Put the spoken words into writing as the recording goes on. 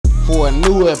for a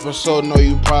new episode. Know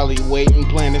you probably waiting,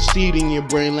 plant a seed in your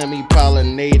brain, let me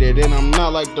pollinate it. And I'm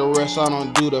not like the rest, I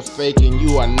don't do the faking.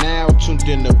 You are now tuned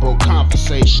in to Bro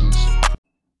Conversations.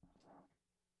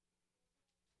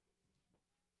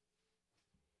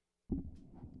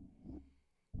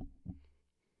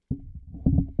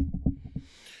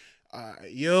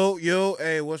 Yo,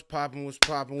 hey, what's poppin'? What's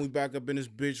poppin'? We back up in this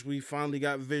bitch. We finally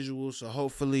got visuals, so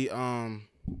hopefully,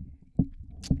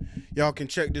 y'all can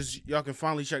check this. Y'all can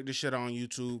finally check this shit out on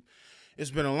YouTube. It's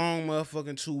been a long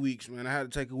motherfucking 2 weeks, man. I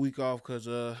had to take a week off because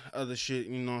other shit.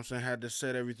 You know what I'm saying? Had to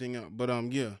set everything up. But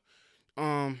yeah.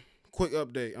 Quick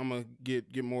update. I'm gonna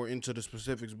get more into the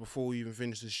specifics before we even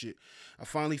finish this shit. I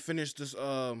finally finished this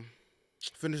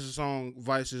finished the song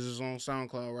Vices is on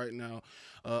SoundCloud right now.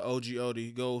 OG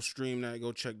Odie, go stream that,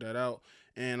 go check that out,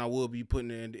 and I will be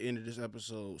putting it at the end of this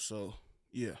episode. So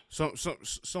yeah,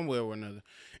 somewhere or another.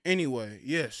 Anyway,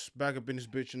 yes, back up in this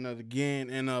bitch another again.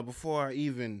 And before I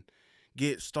even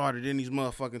get started in these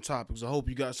motherfucking topics, I hope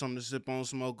you got something to sip on,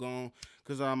 smoke on,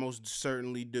 cause I most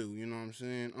certainly do. You know what I'm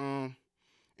saying? And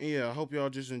yeah, I hope y'all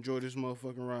just enjoy this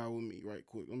motherfucking ride with me right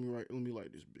quick. Let me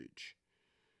light this bitch.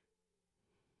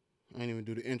 I didn't even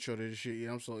do the intro to this shit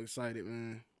yet. I'm so excited,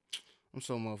 man. I'm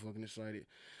so motherfucking excited.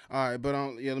 All right, but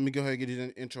yeah, let me go ahead and get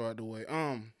this intro out the way.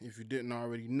 If you didn't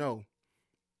already know,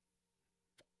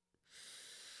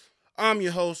 I'm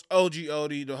your host, OG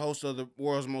Odie, the host of the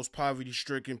world's most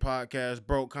poverty-stricken podcast,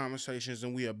 Broke Conversations,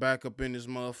 and we are back up in this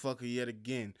motherfucker yet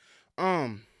again.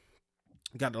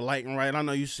 Got the lighting right. I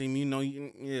know you see me, you know,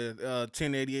 yeah,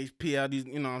 1080 HP out these,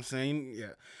 you know what I'm saying?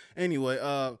 Yeah. Anyway,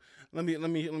 let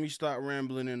me start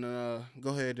rambling and go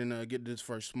ahead and get this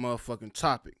first motherfucking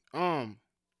topic. If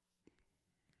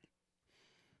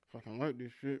I can like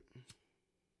this shit.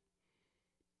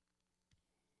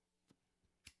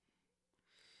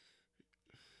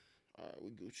 Alright, we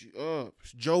Gucci up.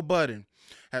 Joe Budden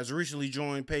has recently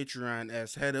joined Patreon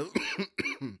as head of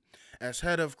as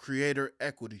head of creator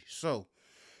equity. So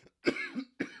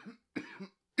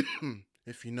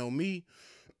if you know me,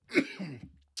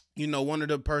 you know one of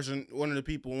the creatives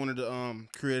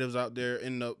out there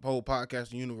in the whole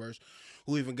podcasting universe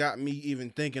who even got me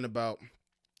even thinking about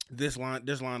this line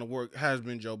of work has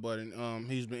been Joe Budden.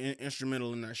 He's been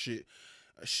instrumental in that shit.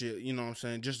 You know what I'm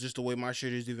saying? Just the way my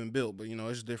shit is even built, but you know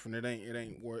it's different. It ain't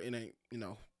you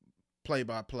know play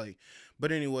by play.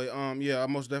 But anyway, yeah, I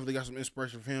most definitely got some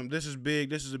inspiration from him. This is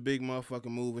big. This is a big motherfucking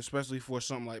move, especially for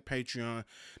something like Patreon.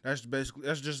 That's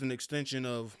just an extension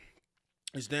of.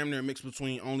 It's damn near a mix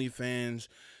between OnlyFans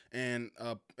and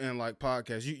like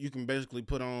podcasts. You can basically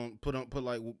put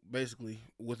like basically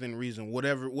within reason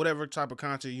whatever type of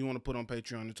content you want to put on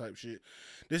Patreon and type shit.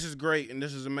 This is great and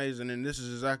this is amazing and this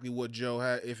is exactly what Joe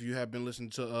had. If you have been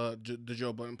listening to the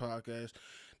Joe Budden podcast,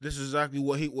 this is exactly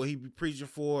what he be preaching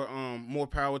for. More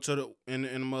power to the in the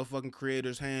motherfucking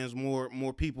creators' hands.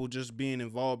 More people just being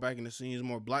involved back in the scenes.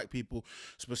 More black people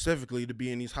specifically to be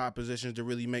in these high positions to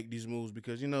really make these moves.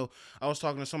 Because you know, I was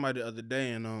talking to somebody the other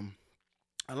day and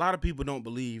a lot of people don't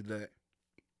believe that.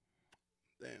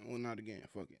 Damn, well, not again.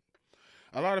 Fuck it.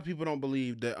 A lot of people don't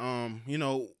believe that you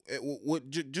know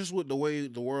just with the way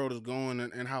the world is going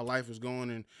and how life is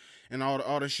going and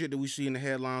all the shit that we see in the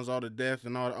headlines, all the death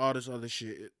and all this other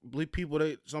shit.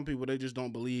 Some people they just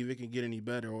don't believe it can get any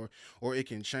better or it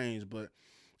can change. But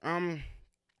I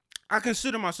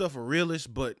consider myself a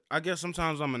realist, but I guess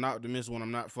sometimes I'm an optimist when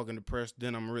I'm not fucking depressed.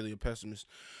 Then I'm really a pessimist.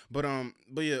 But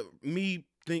yeah,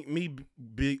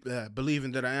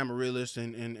 believing that I am a realist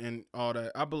and all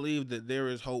that. I believe that there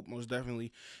is hope, most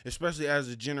definitely, especially as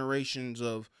the generations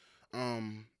of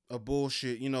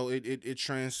bullshit. You know, it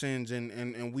transcends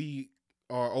and we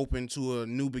are open to a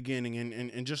new beginning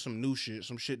and just some new shit,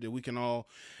 some shit that we can all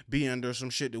be under,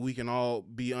 some shit that we can all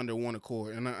be under one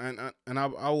accord. And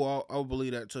I will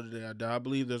believe that to the day I die. I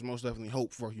believe there's most definitely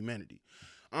hope for humanity.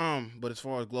 But as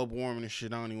far as global warming and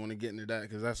shit, I don't even want to get into that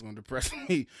because that's gonna depress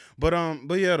me. But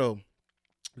yeah though,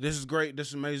 this is great. This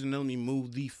is amazing. Let me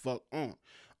move the fuck on.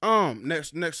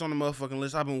 Next on the motherfucking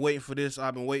list. I've been waiting for this.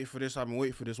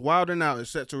 Wild 'N Out is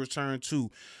set to return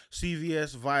to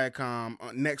CVS Viacom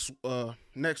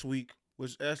next week.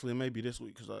 Which actually maybe this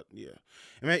week,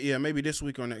 maybe this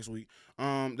week or next week.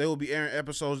 They will be airing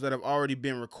episodes that have already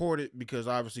been recorded because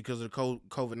of the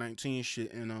COVID-19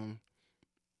 shit and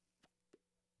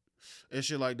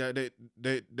shit like that.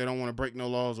 They don't want to break no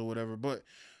laws or whatever, but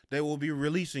they will be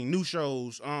releasing new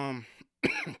shows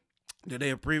that they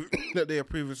have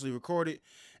previously recorded,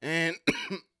 and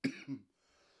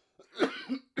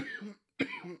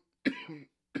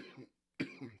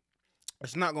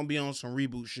it's not gonna be on some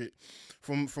reboot shit.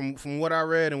 From what I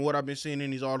read and what I've been seeing in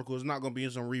these articles, it's not gonna be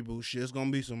in some reboot shit. It's gonna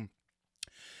be some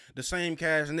the same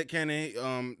cast, Nick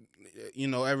Cannon. You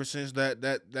know, ever since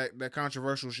that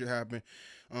controversial shit happened,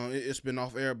 it's been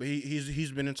off air. But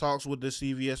he's been in talks with the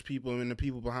CVS people and the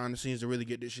people behind the scenes to really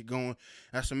get this shit going.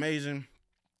 That's amazing.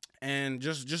 And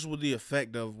just with the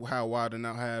effect of how Wild 'N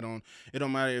Out had on, it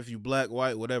don't matter if you black,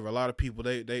 white, whatever. A lot of people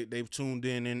they've tuned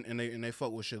in and they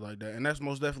fuck with shit like that, and that's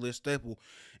most definitely a staple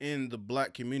in the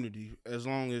black community. As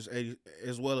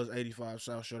well as 85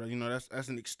 South Show. You know, that's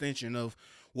an extension of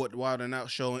what Wild 'N Out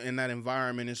show in that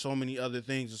environment, and so many other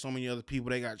things and so many other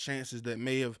people. They got chances that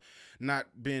may have not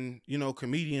been, you know,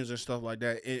 comedians and stuff like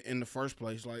that in the first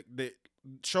place. Like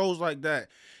shows like that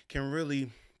can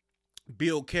really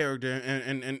build character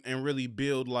and really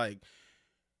build like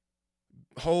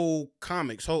whole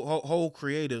comics, whole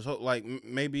creatives, like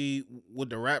maybe with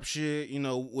the rap shit, you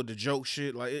know, with the joke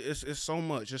shit. Like it's so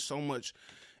much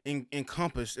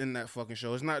encompassed in that fucking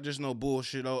show. It's not just no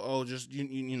bullshit. Just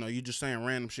you know, you just saying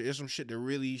random shit. It's some shit that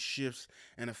really shifts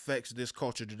and affects this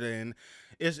culture today, and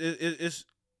it's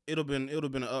it'll been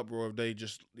an uproar if they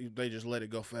just let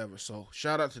it go forever. So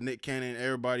shout out to Nick Cannon,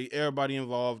 everybody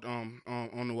involved on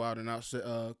the Wild 'N Out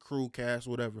crew, cast,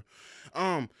 whatever.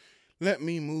 Let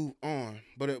me move on.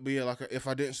 But it'll be like if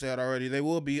I didn't say it already, they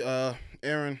will be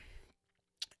airing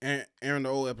the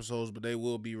old episodes, but they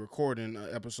will be recording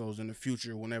episodes in the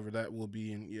future whenever that will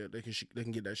be, and yeah, they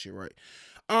can get that shit right.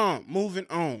 Moving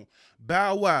on,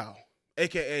 Bow Wow,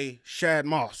 aka Shad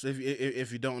Moss.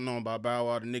 If you don't know about Bow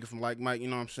Wow, the nigga from Like Mike, you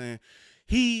know what I'm saying.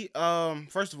 He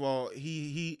first of all,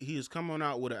 he is coming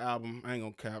out with an album. I ain't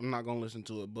gonna cap. I'm not gonna listen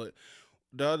to it. But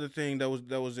the other thing that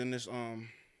was in this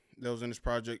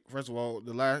project. First of all,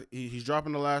 he's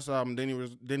dropping the last album.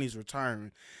 Then he's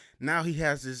retiring. Now he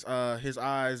has his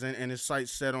eyes and his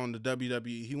sights set on the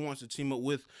WWE. He wants to team up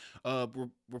with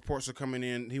reports are coming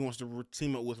in. He wants to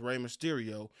team up with Rey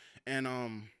Mysterio and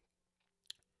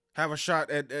have a shot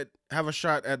at the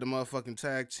motherfucking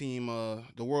tag team,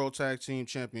 the World Tag Team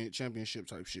Championship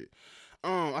type shit.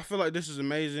 I feel like this is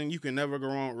amazing. You can never go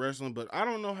wrong with wrestling, but I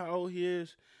don't know how old he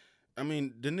is. I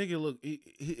mean, the nigga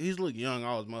he's look young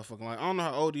all his motherfucking life. I don't know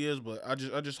how old he is, but I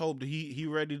just hope that he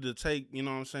ready to take, you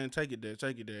know what I'm saying, take it there.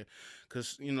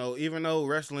 Cause, you know, even though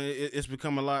wrestling it's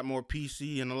become a lot more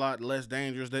PC and a lot less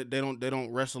dangerous, they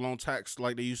don't wrestle on tacks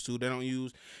like they used to. They don't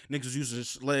use niggas using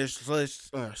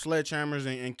sledgehammers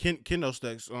and kendo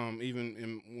sticks,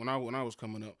 even when I was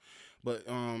coming up. But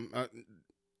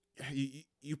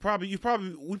we probably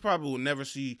will never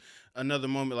see another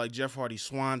moment like Jeff Hardy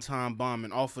swanton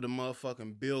bombing off of the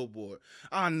motherfucking billboard.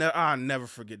 I'll never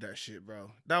forget that shit,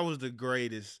 bro. That was the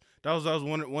greatest. That was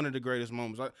one of the greatest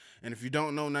moments. And if you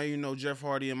don't know, now you know. Jeff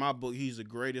Hardy, in my book, he's the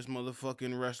greatest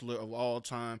motherfucking wrestler of all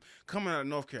time. Coming out of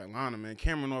North Carolina, man.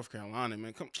 Cameron, North Carolina,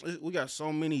 man. We got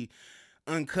so many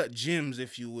uncut gems,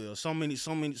 if you will. So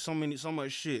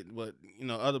much shit. But you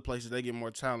know, other places they get more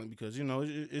talent because, you know,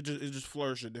 it just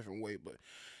flourishes a different way. But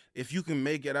if you can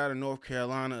make it out of North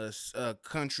Carolina, a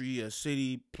country, a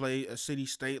city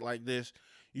state like this,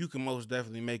 you can most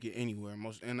definitely make it anywhere.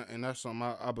 And that's something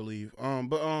I believe.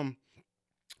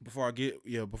 Before I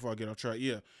get off track,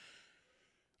 yeah.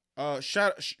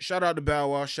 Shout out to Bow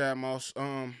Wow, Shad Moss.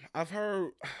 I've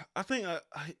heard, I think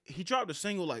he dropped a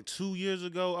single like 2 years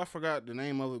ago. I forgot the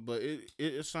name of it, but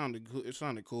it sounded good. It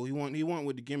sounded cool. He went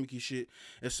with the gimmicky shit.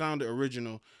 It sounded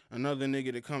original. Another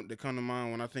nigga that come to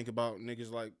mind when I think about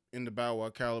niggas like in the Bow Wow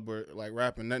caliber, like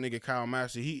rapping. That nigga Kyle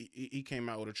Massey, he came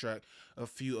out with a track a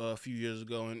few years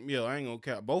ago, and yo, I ain't gonna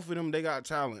cap. Both of them, they got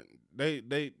talent. They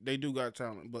do got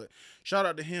talent. But shout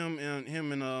out to him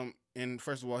and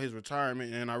first of all, his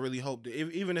retirement, and I really hope that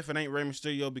even if it ain't Rey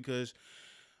Mysterio, because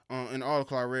in the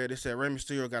article I read, it said Rey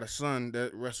Mysterio got a son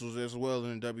that wrestles as well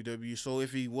in the WWE. So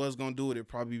if he was gonna do it, it'd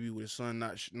probably be with his son,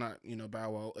 not you know,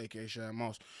 Bow Wow, aka Shad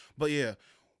Moss. But yeah,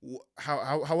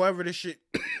 however this shit,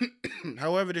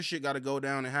 got to go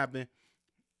down and happen.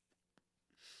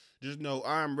 Just know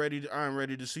I'm ready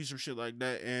to see some shit like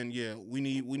that, and yeah, we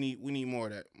need more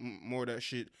of that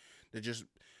shit that just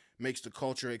makes the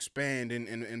culture expand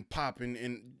and pop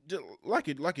and like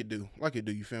it do.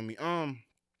 You feel me?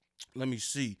 Let me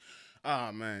see.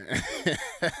 Ah, man.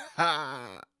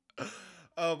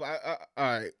 All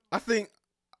right. I think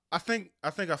I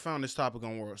found this topic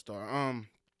on WorldStar.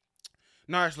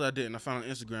 No, actually I didn't. I found it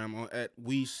on Instagram on at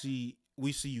we see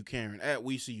you Karen, at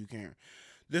we see you Karen.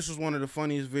 This was one of the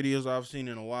funniest videos I've seen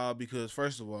in a while because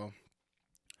first of all,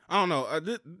 I don't know.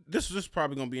 This is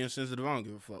probably gonna be insensitive. I don't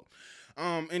give a fuck.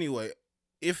 Anyway,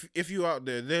 if you out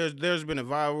there, there's been a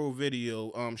viral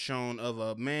video shown of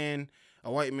a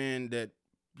white man that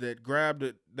grabbed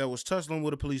it, that was tussling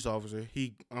with a police officer.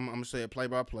 I'm gonna say it play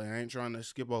by play. I ain't trying to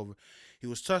skip over. He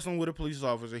was tussling with a police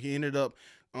officer. He ended up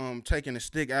taking a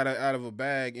stick out of a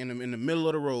bag in the middle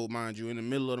of the road, mind you, in the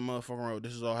middle of the motherfucking road.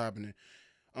 This is all happening.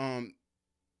 Um,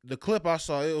 the clip I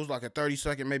saw, it was like a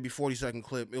 30-second, maybe 40-second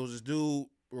clip. It was this dude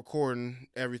recording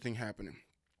everything happening,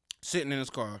 sitting in his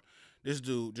car. This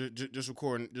dude just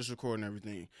recording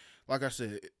everything. Like I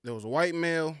said, there was a white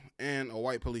male and a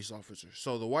white police officer.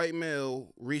 So the white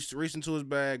male reached into his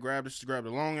bag, grabbed a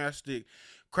long ass stick,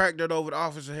 cracked it over the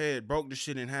officer's head, broke the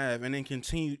shit in half, and then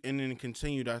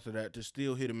continued after that to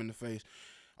still hit him in the face.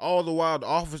 All the while,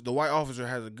 the white officer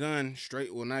has a gun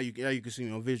straight. Well, now you can see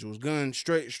me on visuals. Gun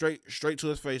straight to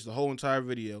his face the whole entire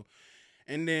video,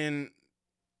 and then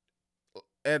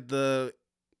at the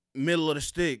middle of the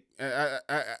stick,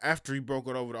 after he broke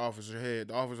it over the officer's head,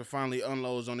 the officer finally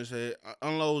unloads on his head,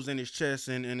 unloads in his chest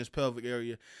and in his pelvic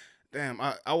area. Damn,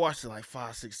 I watched it like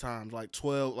 5-6 times, like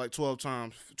 12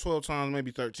 times, 12 times, maybe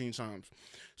 13 times.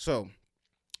 So.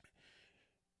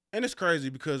 And it's crazy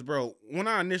because, bro, when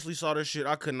I initially saw this shit,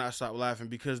 I could not stop laughing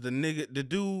because the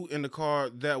dude in the car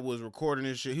that was recording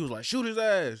this shit, he was like, shoot his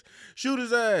ass, shoot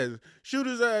his ass, shoot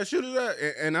his ass, shoot his ass.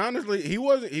 And honestly, he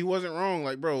wasn't wrong.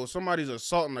 Like, bro, somebody's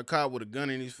assaulting a cop with a gun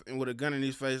in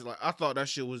his face. Like, I thought that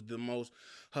shit was the most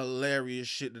hilarious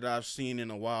shit that I've seen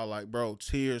in a while. Like, bro,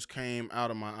 tears came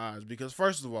out of my eyes because,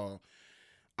 first of all,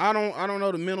 I don't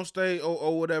know the mental state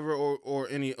or whatever or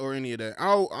any of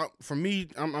that. For me,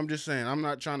 I'm just saying, I'm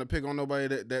not trying to pick on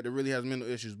nobody that really has mental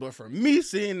issues, but for me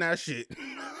seeing that shit,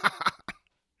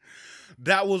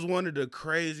 that was one of the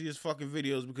craziest fucking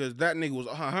videos because that nigga was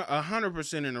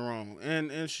 100% in the wrong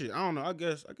and shit. I don't know. I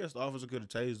guess the officer could have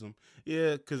tased him.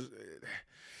 Yeah, cause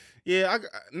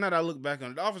now that I look back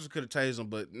on it, the officer could have tased him,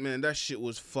 but man, that shit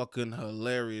was fucking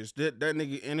hilarious. That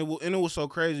nigga and it was so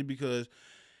crazy because.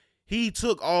 He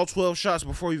took all 12 shots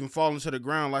before even falling to the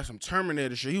ground like some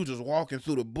Terminator shit. He was just walking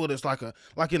through the bullets like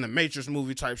in the Matrix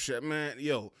movie type shit, man.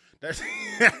 Yo, that's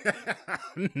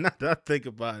not that I think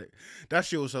about it. That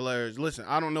shit was hilarious. Listen,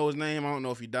 I don't know his name. I don't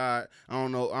know if he died. I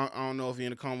don't know if he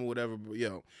in a coma or whatever. But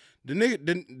yo, the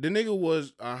nigga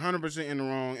was 100% in the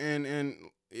wrong, and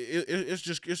it's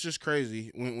just crazy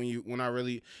when I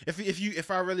really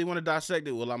if I really want to dissect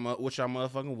it, well, which I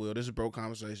motherfucking will. This is bro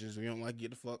conversations. If you don't like,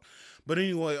 get the fuck. But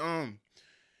anyway,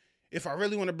 if I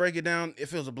really want to break it down,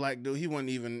 if it was a black dude, he wouldn't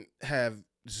even have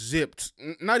zipped,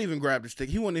 not even grabbed the stick.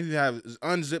 He wouldn't even have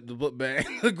unzipped the book bag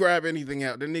to grab anything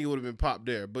out. The nigga would have been popped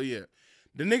there. But yeah,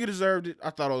 the nigga deserved it. I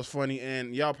thought it was funny,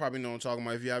 and y'all probably know what I'm talking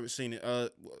about if you haven't seen it.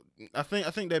 I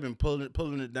think they've been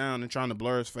pulling it down and trying to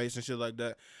blur his face and shit like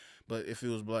that. But if he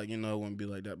was black, it wouldn't be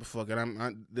like that. But fuck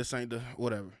it, this ain't the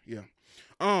whatever. Yeah,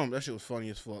 that shit was funny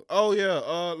as fuck. Oh yeah,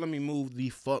 let me move the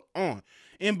fuck on.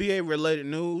 NBA related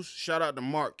news. Shout out to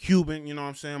Mark Cuban. You know what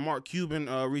I'm saying? Mark Cuban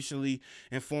recently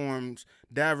informed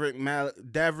oh my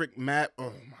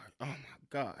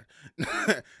God,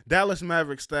 Dallas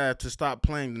Mavericks staff to stop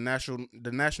playing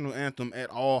the national anthem at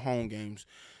all home games.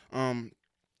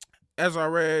 As I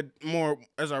read more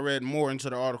into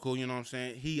the article, you know what I'm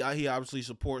saying, he obviously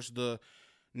supports the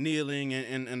kneeling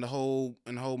and the whole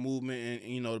movement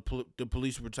and the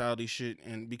police brutality shit,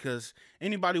 and because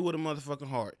anybody with a motherfucking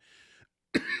heart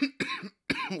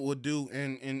would do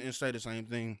and say the same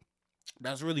thing.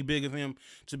 That's really big of him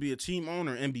to be a team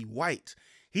owner and be white.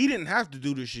 He didn't have to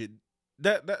do this shit.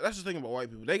 That's the thing about white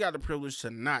people. They got the privilege to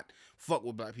not fuck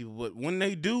with black people, but when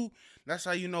they do, that's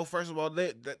how you know. First of all,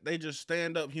 they just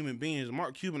stand up human beings.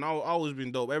 Mark Cuban always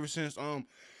been dope ever since I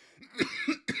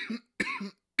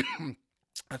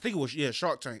think it was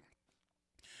Shark Tank.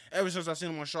 Ever since I seen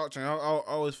him on Shark Tank, I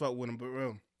always fuck with him. But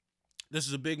this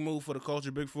is a big move for the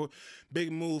culture,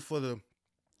 big move for the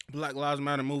Black Lives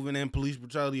Matter movement and police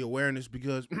brutality awareness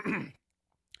because,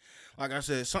 like I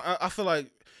said, I feel like,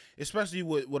 especially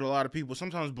with a lot of people,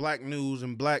 sometimes black news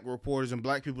and black reporters and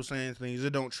black people saying things,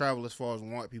 it don't travel as far as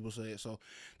when white people say it. So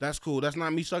that's cool. That's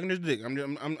not me sucking his dick.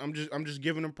 I'm just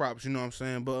giving him props. You know what I'm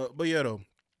saying? But yeah though,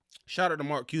 shout out to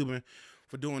Mark Cuban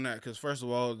for doing that. Because first of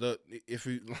all, if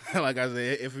you like I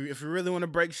said, if you really want to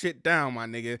break shit down, my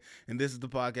nigga, and this is the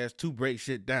podcast to break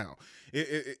shit down.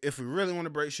 If we really want to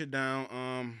break shit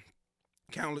down,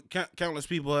 countless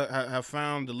people have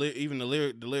found the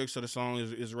lyrics of the song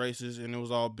is racist, and it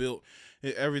was all built.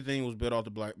 Everything was built off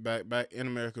the back in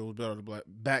America was built off the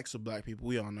backs of black people.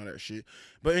 We all know that shit.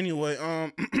 But anyway,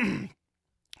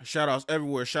 shout outs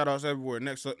everywhere.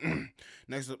 Next up,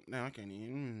 now I can't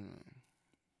even.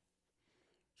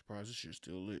 Surprised this shit's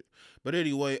still lit. But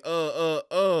anyway,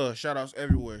 shout outs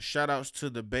everywhere. Shout outs to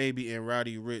the baby and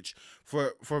Roddy Ricch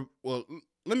for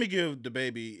let me give the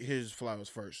baby his flowers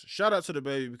first. Shout out to the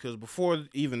baby because before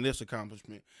even this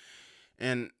accomplishment,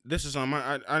 And this is something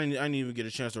I didn't even get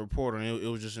a chance to report on it. It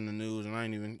was just in the news, and I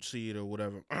didn't even see it or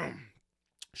whatever.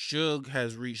 Suge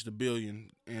has reached a billion,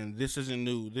 and this isn't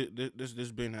new.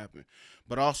 This been happening,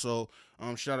 but also,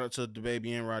 shout out to the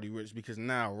baby and Roddy Ricch because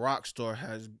now Rockstar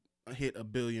has hit a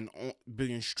billion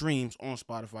streams on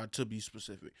Spotify to be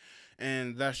specific,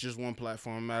 and that's just one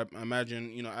platform.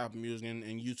 Imagine Apple Music and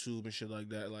YouTube and shit like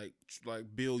that, like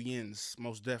billions,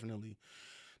 most definitely.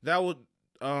 That would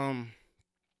um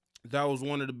that was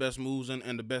one of the best moves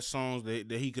and the best songs that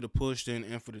he could have pushed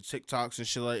and for the TikToks and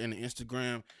shit like and the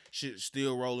Instagram shit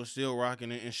still rolling, still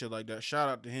rocking it and shit like that. Shout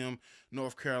out to him,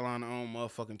 North Carolina on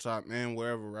motherfucking top, man,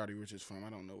 wherever Roddy Ricch is from. I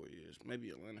don't know where he is.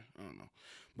 Maybe Atlanta. I don't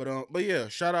know. But yeah,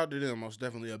 shout out to them most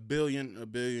definitely. A billion, a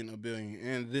billion, a billion.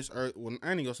 And this earth well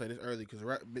I ain't gonna say this early because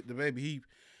the baby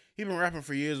he been rapping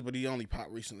for years, but he only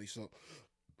popped recently. So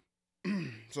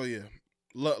so yeah,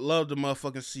 love to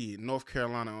motherfucking see it. North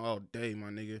Carolina all day, my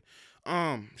nigga.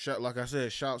 Like I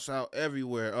said, shouts out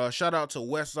everywhere. Shout out to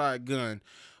West Side Gun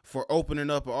for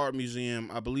opening up an art museum.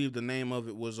 I believe the name of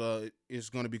it was it's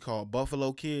gonna be called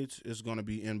Buffalo Kids. It's gonna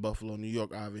be in Buffalo, New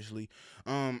York, obviously.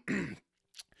 Um,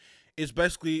 it's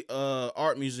basically a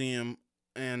art museum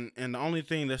and the only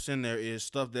thing that's in there is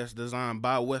stuff that's designed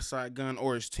by Westside Gun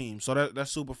or his team. So that's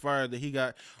super fire that he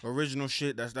got original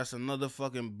shit. That's another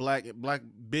fucking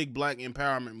big black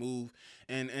empowerment move.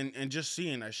 And just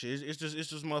seeing that shit, it's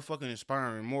just motherfucking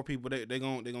inspiring. More people they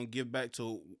gonna give back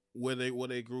to where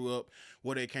they grew up,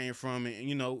 where they came from,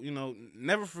 and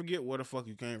never forget where the fuck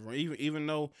you came from. Even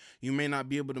though you may not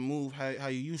be able to move how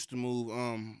you used to move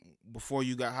before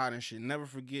you got hot and shit. Never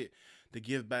forget to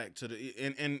give back to the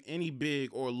in any big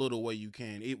or little way you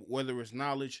can. Whether it's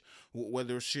knowledge,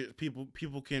 whether it's shit people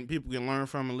can learn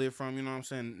from and live from. You know what I'm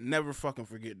saying? Never fucking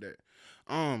forget that.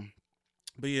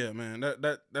 But yeah, man,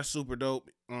 that's super dope.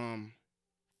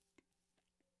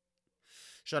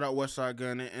 Shout out Westside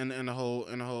Gun and the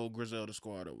whole Griselda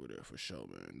squad over there for sure,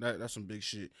 man. That's some big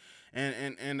shit,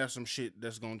 and that's some shit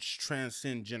that's gonna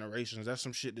transcend generations. That's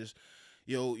some shit that's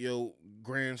yo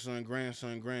grandson,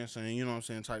 you know what I'm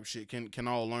saying, type shit can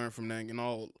all learn from that, can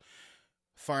all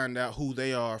find out who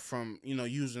they are from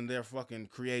using their fucking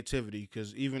creativity.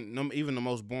 Because even the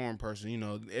most boring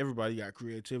person, everybody got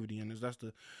creativity, and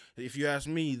if you ask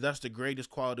me, that's the greatest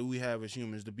quality we have as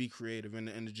humans, to be creative and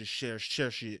to just share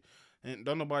shit. And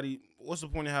don't nobody, what's the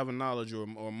point of having knowledge or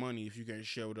money if you can't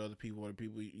share with other people or the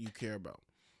people you care about?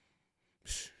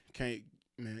 Can't,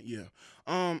 man. Yeah.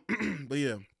 But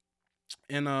yeah.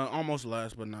 And almost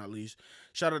last but not least,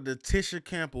 shout out to Tisha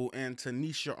Campbell and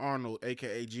Tanisha Arnold,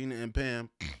 aka Gina and Pam,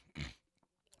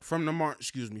 from the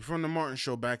Martin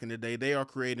Show back in the day. They are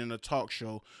creating a talk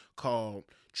show called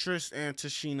Tris and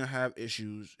Tashina Have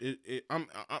Issues.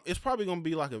 It's probably gonna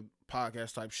be like a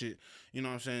podcast type shit. You know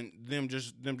what I'm saying? Them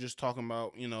just talking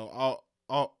about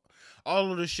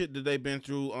all of the shit that they've been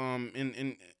through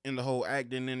in the whole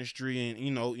acting industry,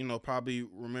 and probably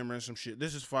remembering some shit.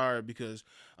 This is fire because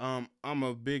I'm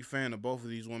a big fan of both of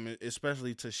these women,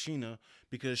 especially Tashina,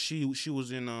 because she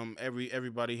was in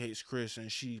Everybody Hates Chris,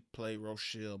 and she played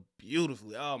Rochelle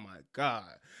beautifully. Oh my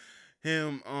god.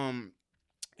 Him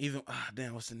even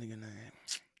damn, what's the nigga name?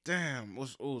 Damn,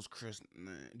 what was Chris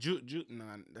name?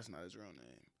 Nah, that's not his real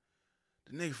name.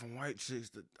 The nigga from White Chicks,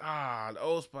 the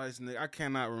Old Spice nigga, I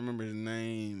cannot remember his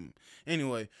name.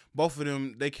 Anyway, both of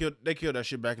them, they killed that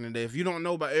shit back in the day. If you don't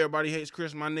know about Everybody Hates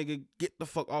Chris, my nigga, get the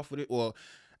fuck off of it. Well,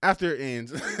 after it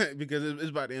ends, because it's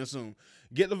about to end soon.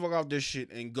 Get the fuck off this shit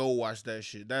and go watch that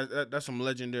shit. That's some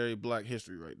legendary black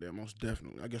history right there, most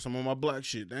definitely. I guess I'm on my black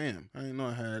shit. Damn, I didn't know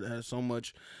I had so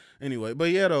much. Anyway, but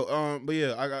yeah though,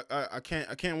 I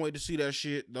can't wait to see that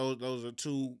shit. Those are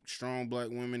two strong black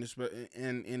women,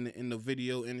 in the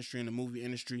video industry, in the movie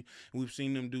industry. We've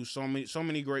seen them do so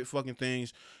many great fucking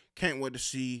things. Can't wait to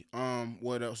see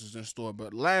what else is in store.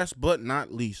 But last but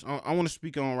not least, I want to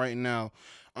speak on right now.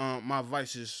 My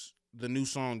Vices, the new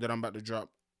song that I'm about to drop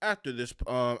after this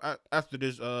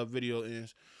video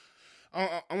ends.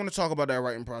 I want to talk about that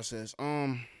writing process.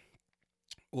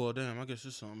 Well, damn, I guess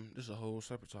this is a whole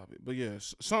separate topic. But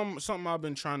yes, something I've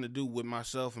been trying to do with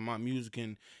myself and my music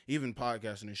and even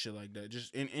podcasting and shit like that.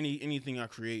 Just in anything I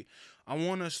create, I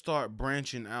want to start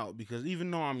branching out, because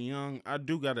even though I'm young, I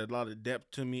do got a lot of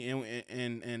depth to me,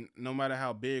 and no matter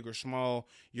how big or small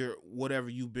whatever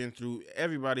you've been through,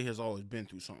 everybody has always been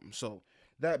through something. So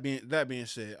that being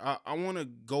said, I want to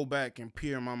go back and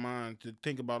peer my mind to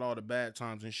think about all the bad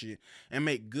times and shit and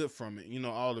make good from it.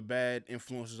 All the bad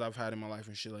influences I've had in my life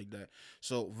and shit like that.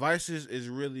 So Vices is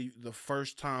really the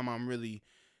first time I'm really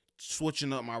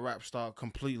switching up my rap style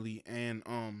completely and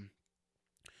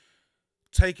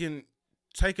taking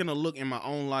taking a look in my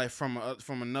own life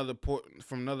from another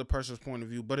person's point of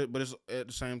view, but it's at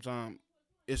the same time,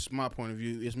 it's my point of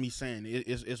view. It's me saying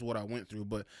it's what I went through,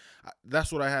 but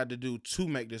that's what I had to do to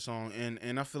make this song.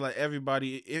 And I feel like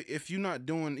everybody, if you're not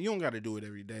doing, you don't got to do it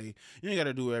every day. You ain't got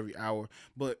to do it every hour,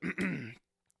 but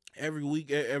every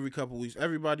week, every couple weeks,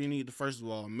 everybody need to first of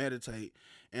all meditate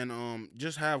and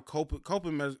just have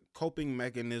coping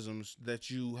mechanisms that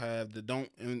you have that don't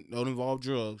involve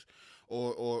drugs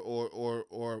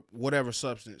or whatever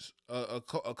substance, a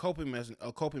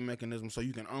coping mechanism, so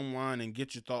you can unwind and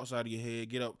get your thoughts out of your head,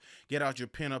 get out your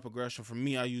pent up aggression. For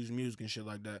me, I use music and shit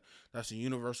like that. That's a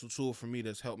universal tool for me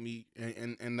that's helped me,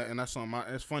 and that's something.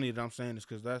 It's funny that I'm saying this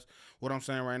because that's what I'm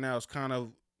saying right now is kind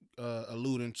of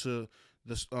alluding to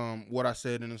this what I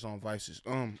said in the song Vices.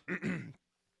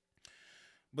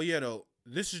 But yeah, though,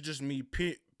 this is just me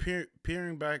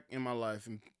peering back in my life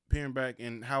and peering back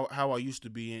in how I used to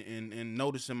be, and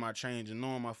noticing my change and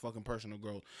knowing my fucking personal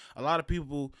growth. A lot of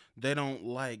people, they don't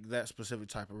like that specific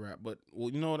type of rap, but well,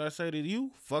 you know what I say to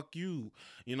you? Fuck you.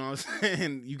 You know what I'm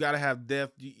saying? You gotta have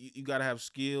depth. You gotta have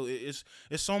skill. It's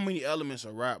so many elements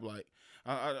of rap. Like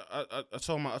I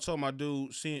told my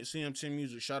dude CM10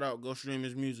 Music, shout out, go stream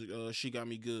his music. She Got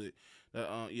Me Good.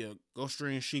 Yeah, go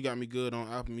stream She Got Me Good on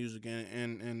Apple Music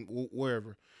and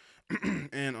wherever.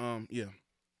 And yeah.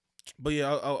 But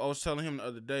yeah, I was telling him the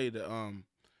other day that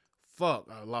fuck,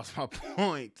 I lost my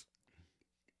point.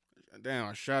 Damn,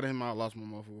 I shot him out, lost my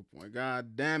motherfucking point.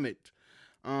 God damn it.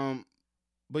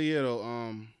 But yeah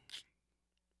though,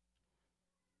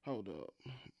 hold up.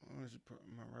 Where's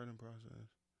my writing process?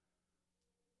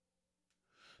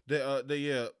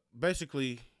 Yeah,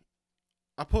 basically,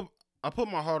 I put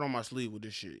my heart on my sleeve with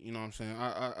this shit. You know what I'm saying?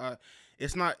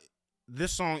 It's not.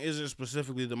 This song isn't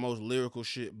specifically the most lyrical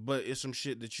shit, but it's some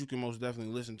shit that you can most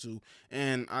definitely listen to.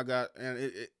 And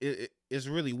it's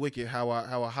really wicked how I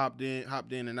hopped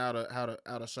in and out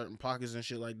of certain pockets and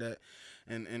shit like that.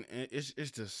 And it's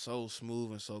just so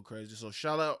smooth and so crazy. So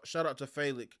shout out to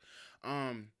Falik.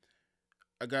 I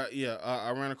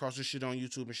ran across this shit on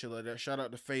YouTube and shit like that. Shout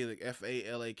out to Falik,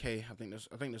 Falak.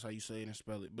 I think that's how you say it and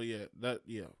spell it. But yeah,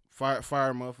 fire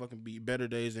motherfucking beat. Better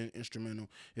Days and instrumental.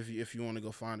 If you want to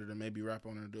go find it and maybe rap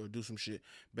on it or do some shit.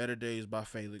 Better Days by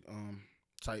Falik.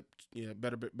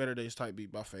 Better Days type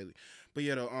beat by Falik. But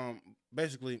yeah though,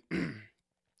 basically,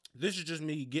 this is just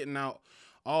me getting out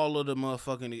all of the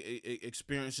motherfucking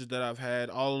experiences that I've had,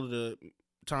 all of the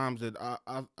times that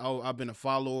I've been a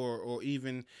follower, or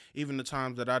even the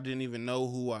times that I didn't even know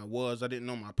who I was. I didn't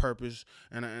know my purpose,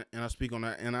 and I speak on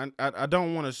that. And I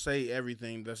don't want to say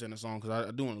everything that's in the song because I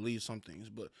do want to leave some things.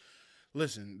 But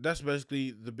listen, that's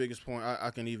basically the biggest point I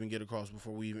can even get across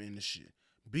before we even end this shit.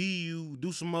 Be you,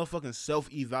 do some motherfucking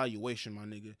self-evaluation, my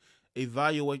nigga.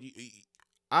 Evaluate.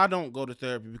 I don't go to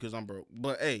therapy because I'm broke,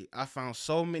 but hey, I found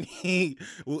so many.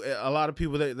 A lot of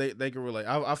people they can relate.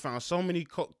 I found so many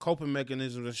coping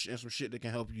mechanisms and some shit that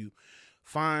can help you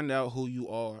find out who you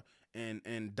are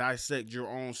and dissect your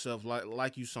own self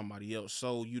like you somebody else,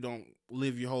 so you don't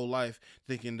live your whole life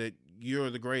thinking that you're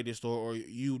the greatest or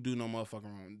you do no motherfucking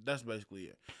wrong. That's basically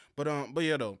it. But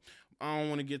yeah though, I don't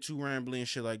want to get too rambly and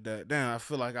shit like that. Damn, I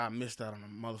feel like I missed out on a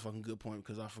motherfucking good point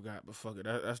because I forgot. But fuck it,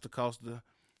 that's the cost of the.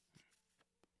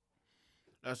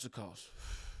 That's the cost.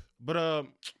 But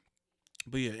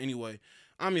yeah, anyway,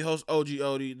 I'm your host, OG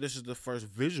Odie. This is the first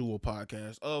visual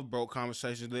podcast of Broke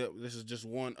Conversations. This is just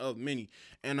one of many.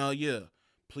 And yeah,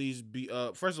 please be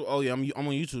first of all, oh yeah, I'm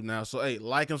on YouTube now. So hey,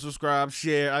 like and subscribe,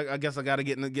 share. I guess I gotta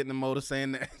get in the mode of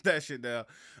saying that shit down.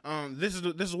 This is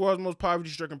the world's most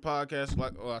poverty-stricken podcast.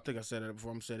 Like, I think I said it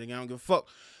before. I'm saying it again. I don't give a fuck.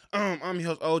 I'm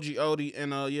your host, OG Odie,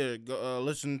 and yeah, go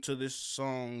listen to this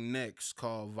song next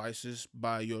called Vices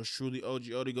by yours truly, OG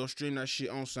Odie. Go stream that shit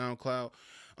on SoundCloud.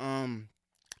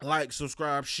 Like,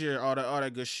 subscribe, share, all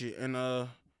that good shit. And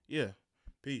yeah,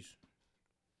 peace.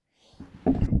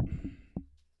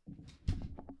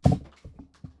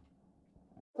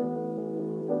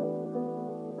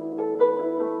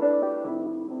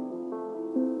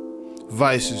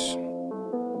 Vices.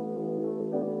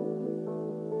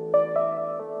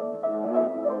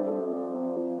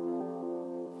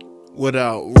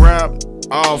 Without rap,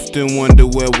 I often wonder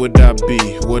where would I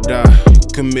be? Would I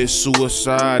commit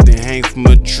suicide and hang from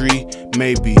a tree?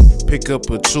 Maybe pick up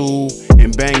a tool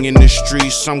and bang in the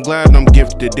streets. I'm glad I'm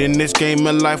gifted in this game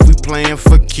of life, we playing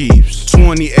for keeps.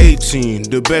 2018,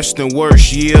 the best and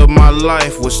worst year of my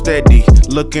life, was steady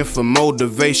looking for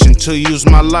motivation to use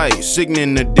my light.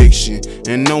 Sickening addiction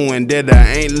and knowing that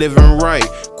I ain't living right.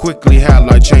 Quickly how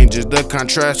life changes, the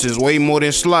contrast is way more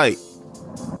than slight.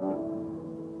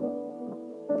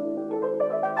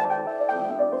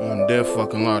 On that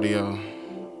fucking lot of y'all.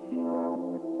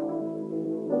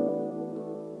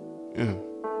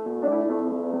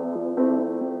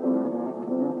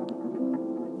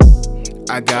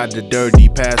 I got the dirty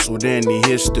past with any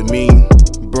histamine.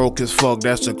 Broke as fuck,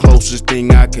 that's the closest thing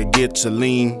I could get to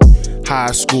lean.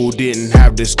 High school didn't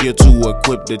have the skill to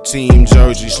equip the team.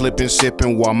 Jersey slipping,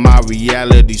 sipping while my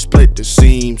reality split the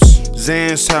seams.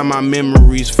 Xans have my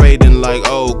memories fading like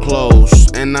old clothes.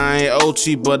 And I ain't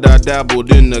OT, but I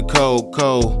dabbled in the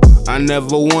cold. I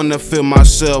never wanna feel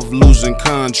myself losing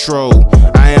control.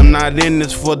 I am not in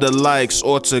this for the likes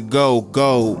or to go.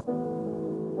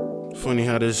 Funny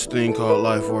how this thing called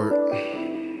life work.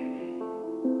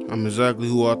 I'm exactly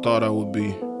who I thought I would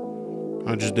be.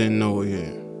 I just didn't know it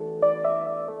yet.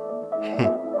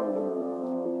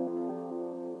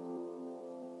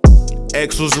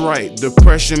 X was right,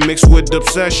 depression mixed with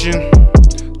obsession.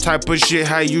 Type of shit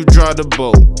how you draw the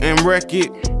boat and wreck it.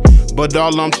 But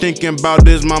all I'm thinking about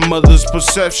is my mother's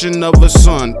perception of a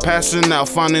son. Passing out,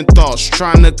 finding thoughts,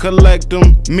 trying to collect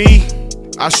them. Me,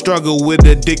 I struggle with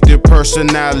addictive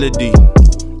personality.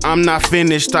 I'm not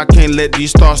finished, I can't let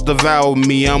these thoughts devour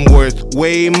me. I'm worth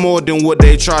way more than what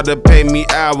they try to pay me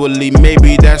hourly.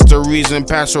 Maybe that's the reason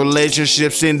past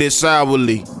relationships ended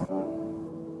sourly.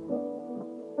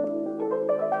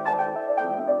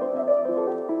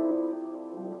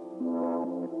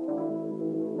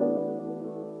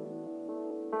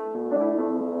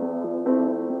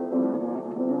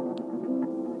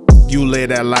 You live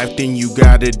that life, then you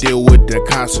gotta deal with the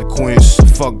consequence.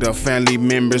 Fucked up family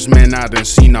members, man, I done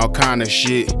seen all kind of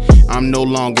shit. I'm no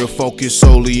longer focused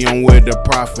solely on where the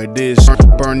profit is.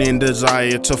 Burning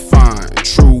desire to find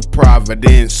true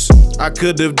providence. I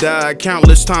could have died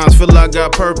countless times, feel I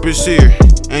got purpose here.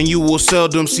 And you will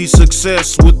seldom see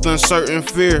success with uncertain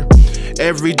fear.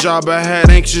 Every job I had,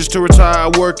 anxious to retire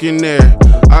working there.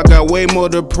 I got way more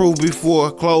to prove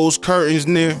before closed curtains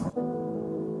near.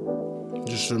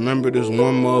 Just remember this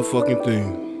one motherfucking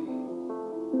thing.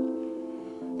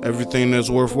 Everything that's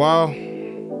worthwhile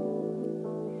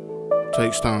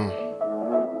takes time.